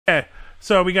Okay,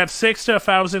 so we got 6 to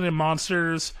 1,000 in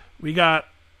monsters. We got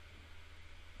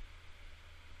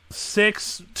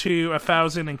 6 to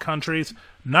 1,000 in countries.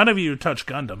 None of you touch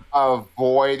Gundam.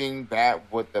 Avoiding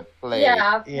that with the play.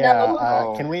 Yeah.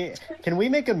 No. Can we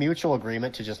make a mutual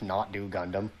agreement to just not do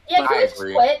Gundam? Yeah, can I we just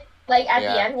agree. quit? Like, at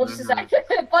the end, we'll just decide,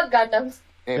 fuck Gundams.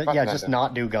 And fuck Yeah, Gundam. just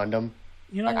not do Gundam.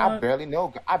 You know Like, what?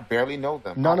 I barely know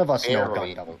them. None of us know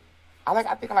barely Gundam.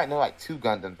 I think I know like 2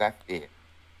 Gundams. That's it.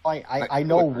 I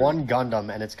know one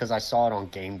Gundam, and it's because I saw it on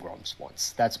Game Grumps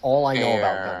once. That's all I know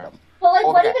about Gundam. Well, like,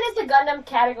 what Okay. even is the Gundam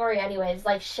category anyways?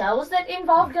 Like, shows that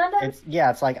involve Gundams?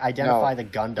 It's like identify the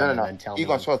Gundam No. and then tell me. You're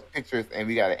gonna show us pictures, and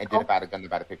we gotta identify the Gundam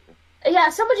by the picture. Yeah,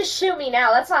 someone just shoot me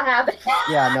now. That's not happening.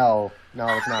 Yeah, no,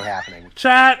 it's not happening.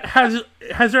 Chat, has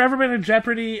there ever been a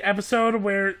Jeopardy episode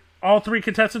where all 3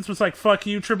 contestants was like, fuck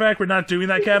you, Trebek, we're not doing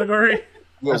that category?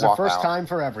 There's a first time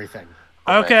for everything.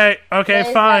 Okay, Day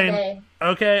fine. by day.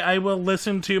 Okay, I will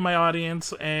listen to my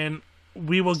audience, and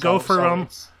we will go for So them.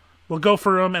 it's- We'll go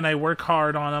for them, and I work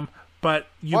hard on them. But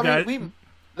you guys,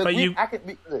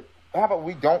 How about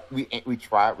we don't? We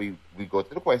try. We go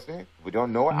to the question. We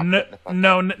don't know it.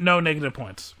 no negative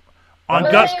points. On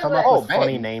Wait, Gun- wait, Come up Oh, with man.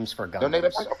 funny names for No Gundams.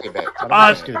 negative points. Okay, bet. Why don't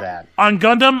we just do that? on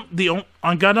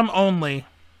Gundam only,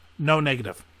 no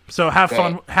negative. So have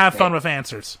fun. Have fun with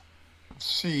answers.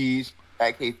 Jeez.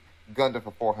 Okay, Gundam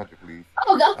for 400, please.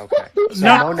 Oh, God. Okay. So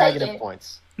No. no negative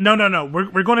points. No.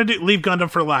 We're going to leave Gundam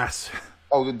for last.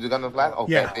 Oh, the Gundam last.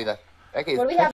 Okay, Yeah. okay, What do we have?